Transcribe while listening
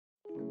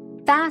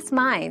Fast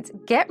minds,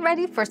 get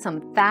ready for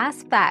some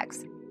fast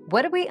facts.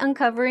 What are we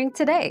uncovering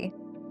today?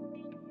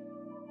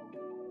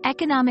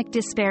 Economic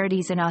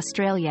disparities in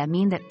Australia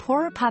mean that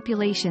poorer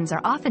populations are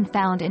often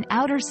found in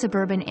outer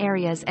suburban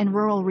areas and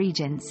rural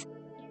regions.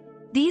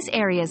 These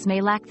areas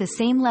may lack the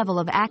same level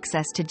of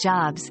access to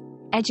jobs,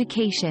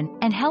 education,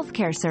 and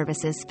healthcare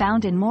services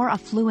found in more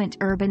affluent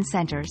urban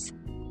centers.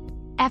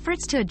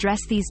 Efforts to address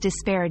these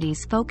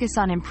disparities focus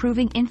on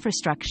improving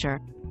infrastructure,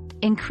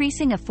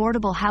 increasing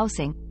affordable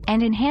housing,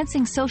 and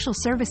enhancing social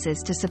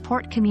services to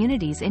support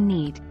communities in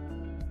need.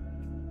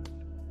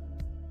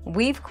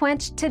 We've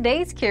quenched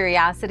today's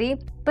curiosity,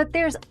 but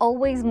there's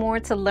always more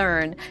to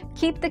learn.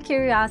 Keep the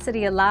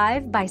curiosity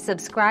alive by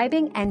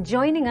subscribing and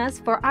joining us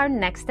for our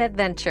next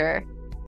adventure.